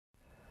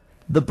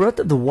The Breath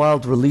of the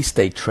Wild release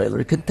date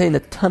trailer contained a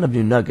ton of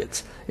new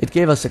nuggets. It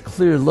gave us a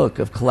clear look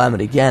of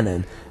Calamity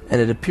Ganon,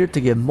 and it appeared to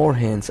give more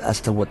hints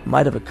as to what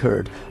might have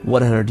occurred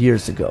 100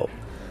 years ago.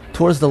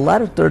 Towards the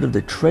latter third of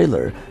the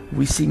trailer,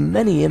 we see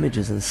many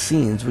images and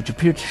scenes which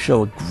appear to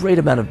show a great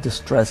amount of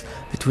distress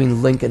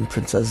between Link and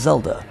Princess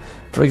Zelda.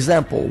 For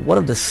example, one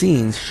of the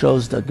scenes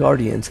shows the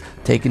Guardians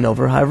taking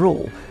over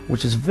Hyrule,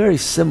 which is very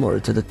similar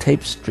to the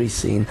tapestry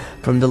scene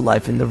from the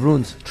Life in the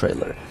Ruins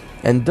trailer.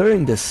 And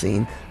during this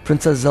scene,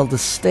 Princess Zelda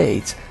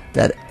states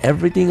that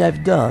everything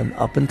I've done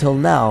up until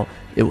now,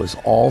 it was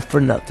all for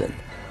nothing.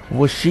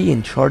 Was she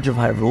in charge of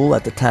Hyrule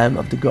at the time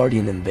of the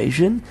Guardian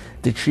Invasion?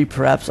 Did she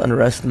perhaps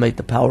underestimate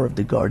the power of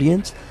the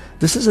Guardians?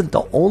 This isn't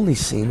the only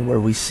scene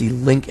where we see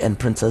Link and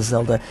Princess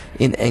Zelda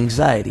in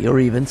anxiety or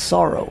even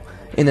sorrow.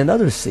 In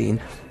another scene,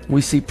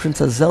 we see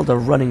Princess Zelda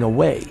running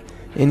away.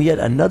 In yet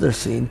another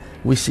scene,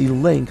 we see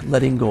Link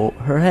letting go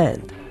her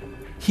hand.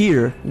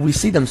 Here, we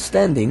see them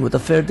standing with a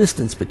fair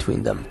distance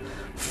between them.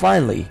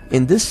 Finally,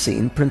 in this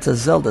scene, Princess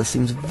Zelda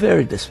seems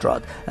very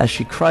distraught as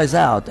she cries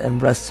out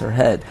and rests her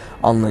head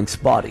on Link's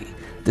body.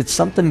 Did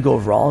something go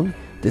wrong?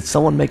 Did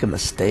someone make a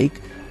mistake?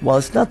 While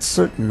it's not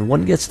certain,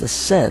 one gets the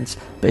sense,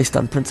 based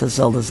on Princess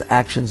Zelda's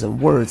actions and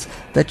words,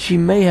 that she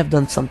may have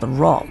done something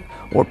wrong,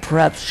 or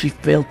perhaps she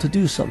failed to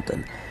do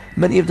something.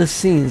 Many of the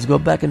scenes go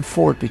back and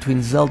forth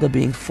between Zelda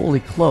being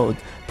fully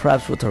clothed,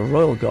 perhaps with her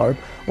royal garb,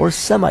 or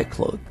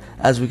semi-clothed,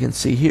 as we can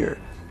see here.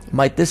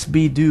 Might this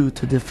be due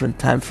to different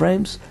time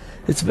frames?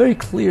 It's very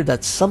clear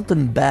that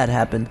something bad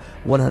happened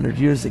 100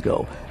 years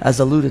ago, as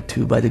alluded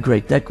to by the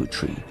Great Deku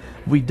Tree.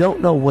 We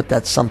don't know what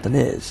that something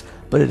is,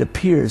 but it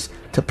appears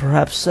to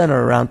perhaps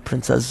center around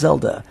Princess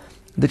Zelda.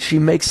 Did she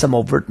make some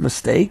overt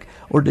mistake,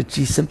 or did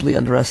she simply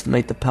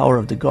underestimate the power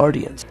of the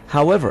Guardians?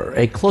 However,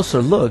 a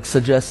closer look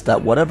suggests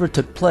that whatever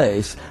took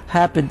place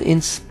happened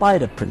in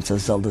spite of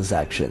Princess Zelda's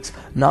actions,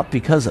 not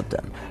because of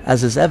them,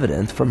 as is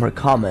evident from her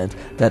comment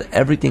that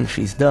everything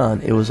she's done,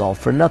 it was all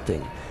for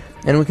nothing.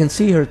 And we can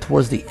see her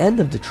towards the end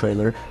of the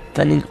trailer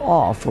fending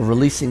off or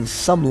releasing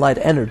some light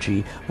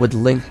energy with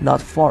Link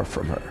not far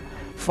from her.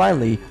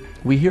 Finally,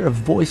 we hear a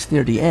voice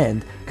near the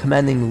end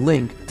commanding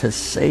Link to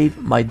save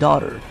my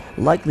daughter,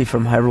 likely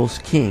from Hyrule's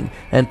king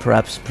and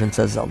perhaps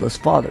Princess Zelda's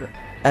father.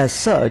 As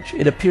such,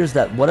 it appears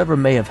that whatever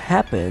may have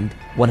happened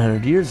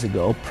 100 years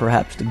ago,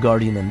 perhaps the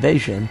Guardian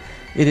Invasion,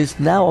 it is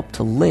now up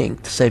to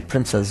Link to save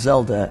Princess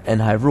Zelda and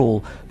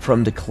Hyrule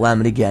from the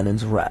Calamity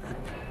Ganon's wrath.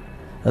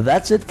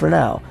 That's it for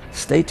now.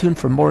 Stay tuned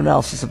for more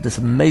analysis of this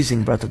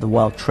amazing Breath of the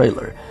Wild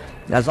trailer.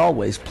 As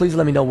always, please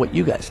let me know what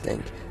you guys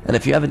think, and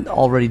if you haven't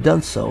already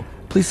done so,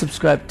 please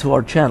subscribe to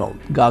our channel,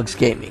 Gagz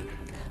Gaming.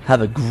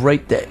 Have a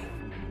great day.